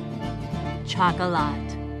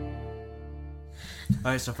 Chocolat. All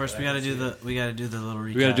right, so first we got to do the little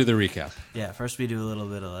recap. We got to do the recap. Yeah, first we do a little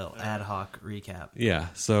bit of ad hoc recap. Yeah,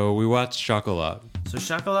 so we watched Chocolat. So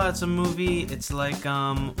Chocolat's a movie. It's like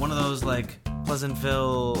one of those like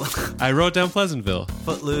Pleasantville, I wrote down Pleasantville.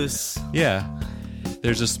 Footloose. Yeah.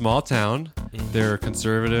 There's a small town. They're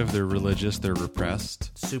conservative, they're religious, they're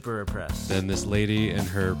repressed. Super repressed. Then this lady and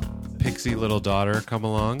her pixie little daughter come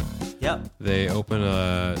along. Yep. They open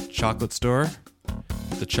a chocolate store.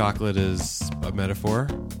 The chocolate is a metaphor.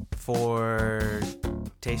 For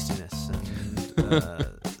tastiness and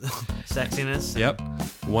sexiness. Yep.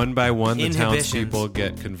 One by one, the Inhibitions. townspeople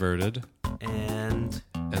get converted. And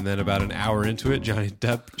And then about an hour into it, Johnny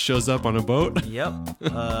Depp shows up on a boat. yep.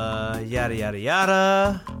 Yada yada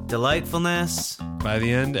yada. Delightfulness. By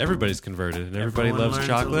the end, everybody's converted and everybody Everyone loves learns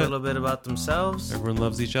chocolate. A little bit about themselves. Everyone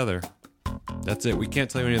loves each other. That's it. We can't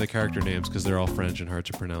tell you any of the character names because they're all French and hard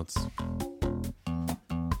to pronounce.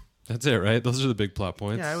 That's it, right? Those are the big plot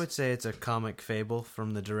points. Yeah, I would say it's a comic fable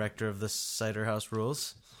from the director of the Cider House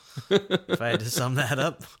Rules. If I had to sum that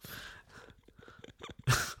up.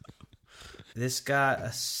 This got a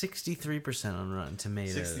 63% on Rotten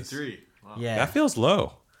Tomatoes. 63. Wow. Yeah, That feels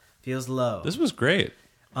low. feels low. This was great.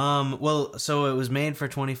 Well, so it was made for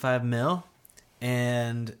 25 mil,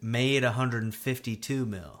 and made 152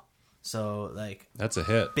 mil. So like that's a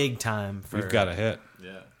hit. Big time. We've got a hit.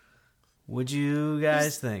 Yeah. What'd you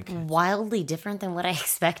guys think? Wildly different than what I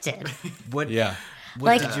expected. What Yeah.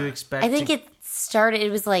 What did you expect? I think it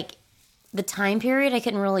was like the time period I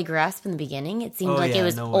couldn't really grasp in the beginning. It seemed like it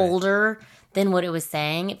was older than what it was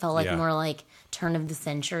saying. It felt like more like turn of the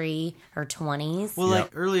century or 20s. Well,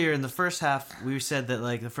 like earlier in the first half, we said that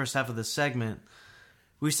like the first half of the segment,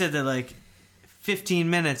 we said that like 15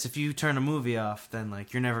 minutes, if you turn a movie off, then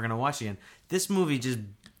like you're never going to watch it again. This movie just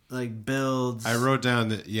like builds. I wrote down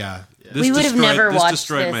that, we would have never watched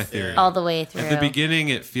this my theory. all the way through. At the beginning,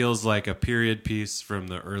 it feels like a period piece from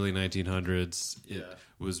the early 1900s. It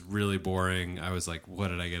was really boring. I was like, what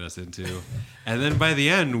did I get us into? And then by the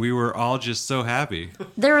end, we were all just so happy.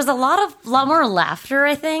 There was a lot more laughter,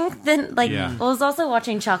 I think, than like. I was also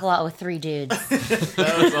watching Chocolat with 3 dudes.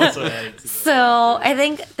 That was also added to that. So I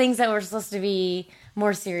think things that were supposed to be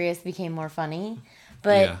more serious became more funny.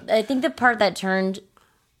 But I think the part that turned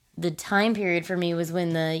the time period for me was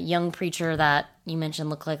when the young preacher that you mentioned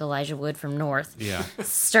looked like Elijah Wood from North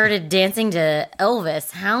started dancing to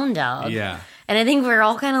Elvis, Hound Dog. Yeah. And I think we're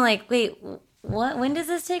all kind of like, wait, what? When does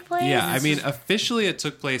this take place? Yeah, I mean, officially it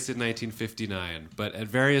took place in 1959, but at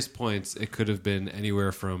various points it could have been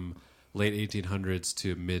anywhere from late 1800s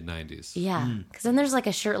to mid 90s. Yeah, because then there's like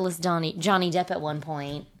a shirtless Johnny Depp at one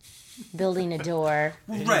point building a door.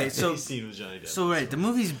 Right, so scene with Johnny Depp. So the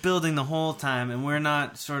movie's building the whole time, and we're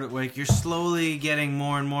not sort of like, you're slowly getting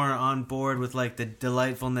more and more on board with like the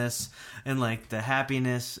delightfulness and like the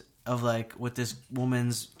happiness of like with this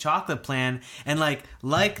woman's chocolate plan, and like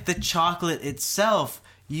the chocolate itself,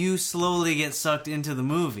 you slowly get sucked into the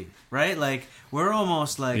movie, right? Like we're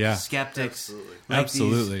almost like skeptics, like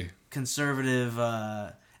these conservative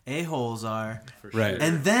a-holes are, right?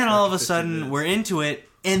 And then all of a sudden we're into it.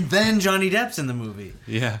 And then Johnny Depp's in the movie.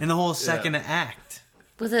 Yeah. In the whole second act.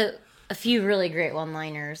 With a few really great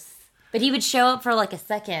one-liners. But he would show up for like a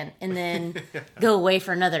second and then go away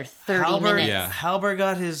for another 30 minutes. Yeah. Halber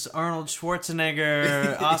got his Arnold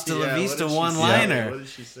Schwarzenegger Hasta La Vista one-liner. What did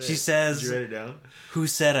she say? She says, did you write it down? Who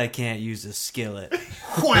said I can't use a skillet?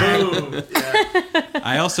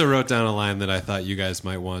 I also wrote down a line that I thought you guys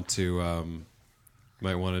might want to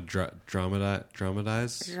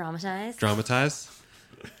dramatize.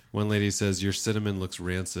 One lady says, your cinnamon looks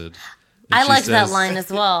rancid. And I liked that line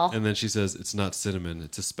as well. And then she says, it's not cinnamon.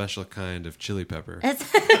 It's a special kind of chili pepper.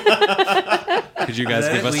 Could you guys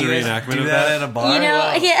give us a reenactment of that? At a bar?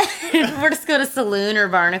 We're just go to Saloon or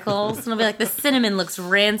Barnacles, and we'll be like, the cinnamon looks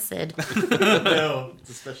rancid. No, it's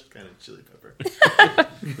a special kind of chili pepper.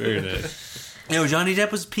 Very nice. Johnny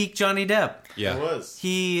Depp was peak Johnny Depp. Yeah. It was.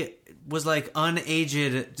 He was like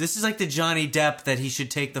unaged. This is like the Johnny Depp that he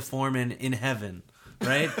should take the form in heaven.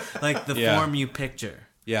 Right? Like the form you picture.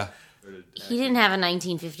 Yeah. He didn't have a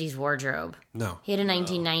 1950s wardrobe. No. He had a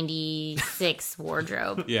 1996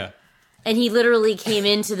 wardrobe. Yeah. And he literally came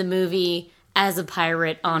into the movie as a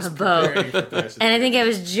pirate on a boat. And I think I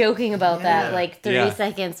was joking about that like 30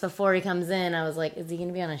 seconds before he comes in. I was like, is he going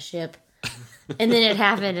to be on a ship? And then it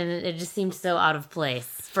happened, and it just seemed so out of place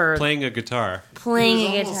for playing a guitar.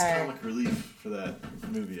 Playing a It was guitar. almost comic relief for that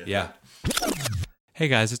movie. Yeah. Hey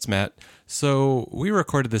guys, it's Matt. So we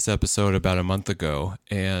recorded this episode about a month ago,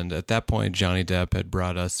 and at that point Johnny Depp had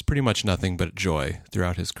brought us pretty much nothing but joy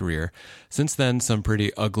throughout his career. Since then, some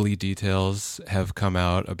pretty ugly details have come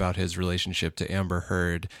out about his relationship to Amber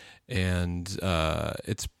Heard, and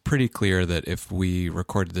it's pretty clear that if we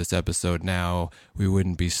recorded this episode now, we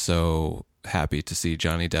wouldn't be so happy to see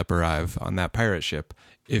Johnny Depp arrive on that pirate ship.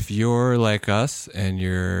 If you're like us and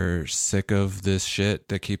you're sick of this shit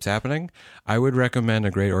that keeps happening, I would recommend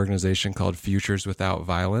a great organization called Futures Without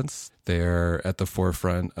Violence. They're at the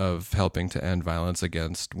forefront of helping to end violence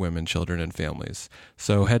against women, children, and families.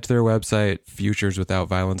 So head to their website,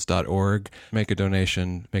 futureswithoutviolence.org, make a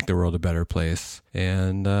donation, make the world a better place.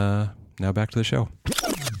 And now back to the show.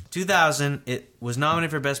 2000, it was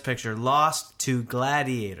nominated for Best Picture, lost to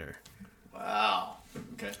Gladiator. Wow.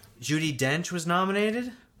 Okay. Judi Dench was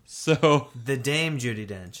nominated. So The Dame Judi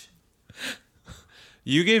Dench.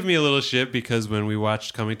 you gave me a little shit because when we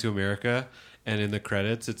watched Coming to America and in the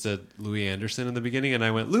credits it said Louis Anderson in the beginning, and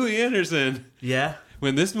I went, Louis Anderson. Yeah.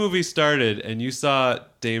 When this movie started and you saw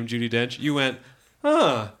Dame Judi Dench, you went,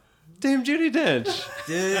 Dame Judi Dench.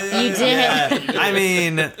 You did. Yeah. I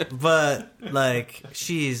mean, but like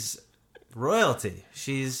she's royalty.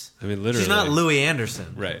 Literally. She's not Louis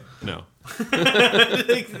Anderson. Right. No.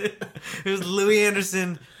 It was Louis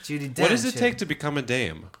Anderson, Judi Dench. What does it take to become a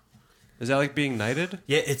dame? Is that like being knighted?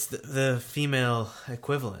 Yeah, it's the female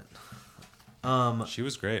equivalent. She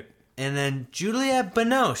was great. And then Juliette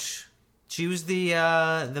Binoche. She was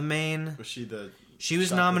the main. Was she the? She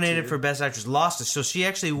was nominated for Best Actress. Lost it. So she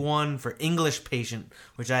actually won for English Patient,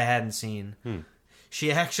 which I hadn't seen.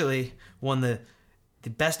 She actually won the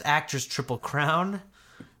Best Actress Triple Crown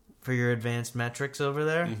for your advanced metrics over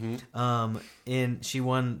there. She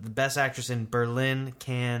won the Best Actress in Berlin,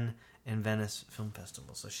 Cannes, and Venice Film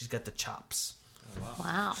Festival. So she's got the chops.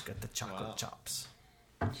 Wow. She's got the chocolate chops.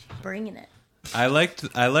 Bringing it. I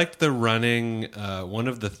liked the running. One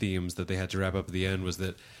of the themes that they had to wrap up at the end was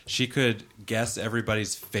that she could guess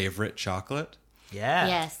everybody's favorite chocolate. Yeah.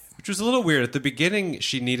 Yes. Which was a little weird. At the beginning,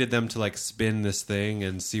 she needed them to like spin this thing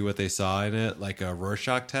and see what they saw in it, like a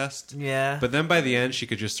Rorschach test. Yeah. But then by the end, she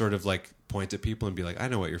could just sort of like point at people and be like, I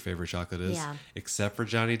know what your favorite chocolate is. Yeah. Except for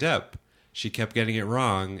Johnny Depp. She kept getting it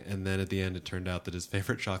wrong. And then at the end, it turned out that his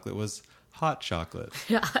favorite chocolate was hot chocolate.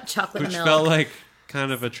 Chocolate Which milk. felt like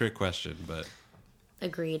kind of a trick question. But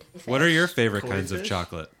Agreed. what are your favorite Koi kinds of fish?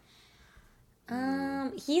 chocolate?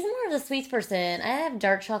 He's more of the sweets person. I have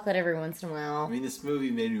dark chocolate every once in a while. I mean, this movie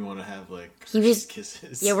made me want to have like He was-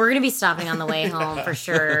 kisses. Yeah, we're gonna be stopping on the way home for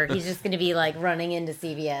sure. He's just gonna be like running into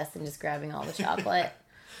CVS and just grabbing all the chocolate.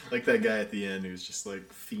 like that guy at the end who's just like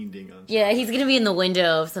fiending on. Yeah, he's gonna be in the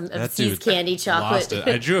window of some of That Steve's dude candy chocolate. Lost it.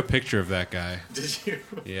 I drew a picture of that guy. Did you?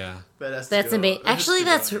 Yeah. That's amazing. Actually,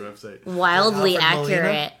 that's wildly Alfred Molina?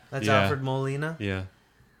 accurate. That's Yeah. Alfred Molina. Yeah.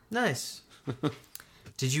 Nice.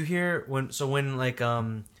 Did you hear when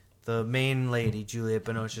the main lady Juliette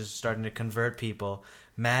Binoche is starting to convert people?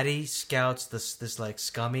 Maddie scouts this like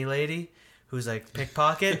scummy lady who's like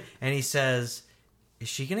pickpocket, and he says, "Is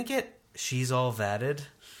she gonna get? She's all vatted."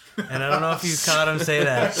 And I don't know if you caught him say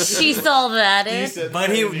that. She's all vatted.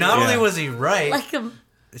 But he not only was he right, Like a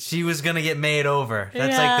she was gonna get made over.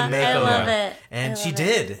 That's Yeah, like the I makeover. love it. And I she love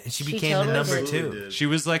did. it. And she She became totally the number did. 2. She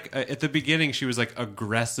was like, at the beginning, she was like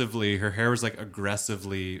aggressively, her hair was like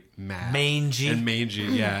aggressively mad. Mangy. And mangy,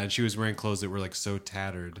 yeah. And she was wearing clothes that were like so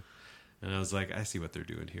tattered. And I was like, I see what they're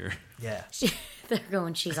doing here. Yeah. they're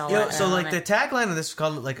going. She's all Yeah, vatted so on like the it. tagline of this was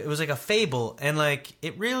called like it was like a fable, and like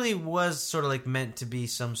it really was sort of like meant to be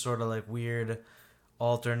some sort of like weird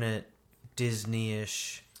alternate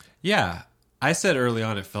Disney-ish. Yeah. I said early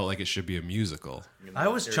on it felt like it should be a musical. I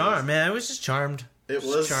was charmed, man. I was just charmed. It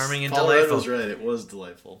was charming and Paul Rudd delightful. was right. It was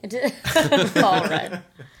delightful. Paul Rudd.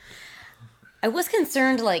 I was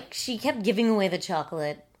concerned, like she kept giving away the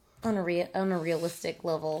chocolate on a realistic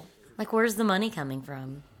level. Like, where's the money coming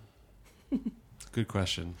from? Good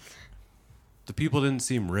question. The people didn't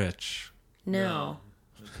seem rich. No.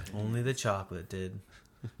 Only the chocolate did.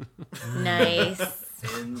 Nice.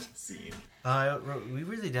 End scene. We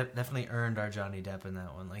really definitely earned our Johnny Depp in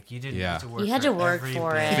that one. Like you didn't Yeah. have to work. You had to work every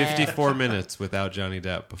for bit. it. 54 minutes without Johnny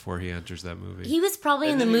Depp before he enters that movie. He was probably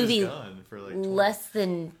in And the then he was movie gone for like 12. less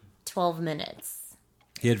than 12 minutes.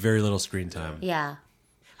 He had very little screen time. Yeah.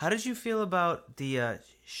 How did you feel about the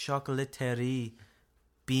chocolaterie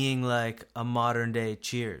being like a modern day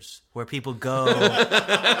Cheers, where people go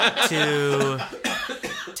to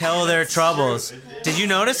tell their troubles? Did you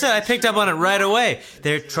notice it? I picked up on it right away.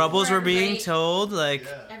 Their troubles were being told, like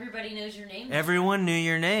Everybody knows your name. everyone knew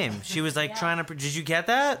your name. She was like trying to. Did you get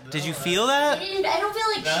that? Did you feel that? I don't feel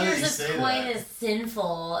like Now that Cheers you is say quite that. as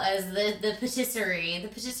sinful as the patisserie. The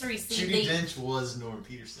patisserie scene. Judy Dench was Norm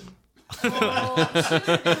Peterson.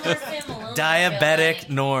 Diabetic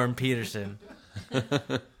Norm Peterson.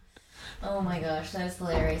 Oh my gosh, that was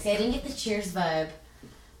hilarious. I didn't get the Cheers vibe.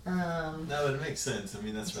 No, it makes sense. I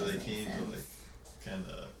mean, that's where they came to like kind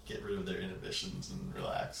of get rid of their inhibitions and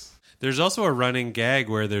relax. There's also a running gag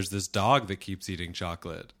where there's this dog that keeps eating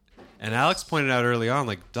chocolate. And Alex pointed out early on,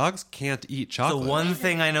 like, dogs can't eat The chocolate. one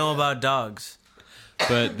thing I know about dogs.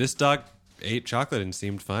 But this dog ate chocolate and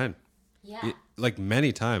seemed fine. Yeah. Like,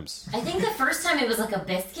 many times. I think the first time it was like a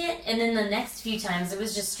biscuit, and then the next few times it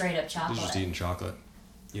was just straight up He's chocolate. just eating chocolate.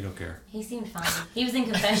 You don't care. He seemed fine. He was in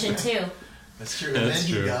confession too. That's true. That's And then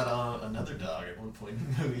true. he got on another dog at one point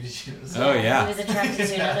in the movie. Did you notice Oh, that? yeah. He was attracted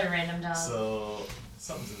to another random dog. So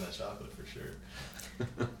something's in that chocolate for sure.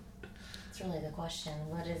 That's really the question.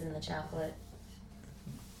 What is in the chocolate?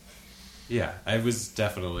 Yeah, I was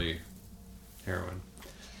definitely heroin.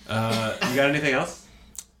 You got anything else?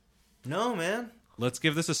 No, man. Let's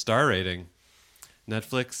give this a star rating.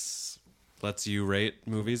 Netflix lets you rate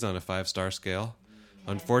movies on a 5-star scale.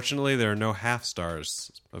 Unfortunately, there are no half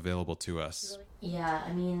stars available to us. Yeah,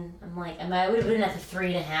 I mean, I would have been at the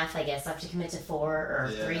 3.5, I guess. I have to commit to 4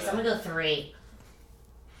 or 3, so I'm gonna go 3.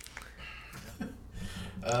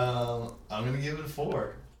 I'm gonna give it a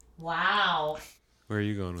 4. Wow. Where are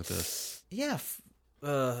you going with this? Yeah.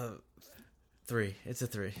 3. It's a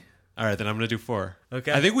 3. All right, then I'm going to do 4.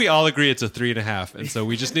 Okay. I think we all agree it's a 3.5, and so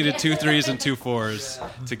we just needed 2 3s and 2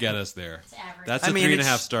 4s to get us there. That's a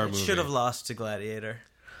 3.5 star movie. It should have lost to Gladiator.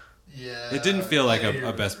 Yeah. It didn't feel like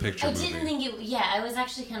a Best Picture I movie. didn't think it. Yeah, I was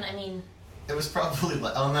actually kind of. I mean, It was probably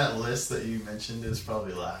on that list that you mentioned. It was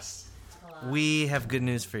probably last. We have good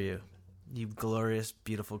news for you, you glorious,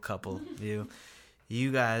 beautiful couple.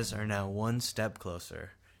 You guys are now one step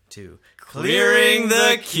closer to clearing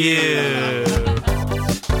the queue.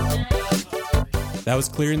 That was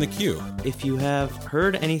Clearing the Queue. If you have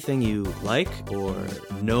heard anything you like or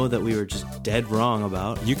know that we were just dead wrong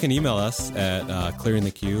about, You can email us at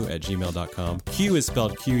clearingthequeue@gmail.com. Q is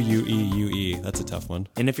spelled Queue. That's a tough one.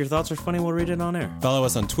 and if your thoughts are funny, we'll read it on air. Follow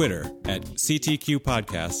us on Twitter at CTQ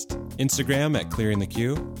Podcast, Instagram at Clearing the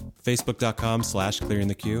Queue, Facebook.com/Clearing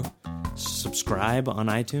the Queue. Subscribe on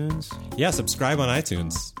iTunes. Yeah, subscribe on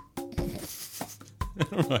iTunes. I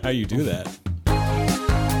don't know how you do that.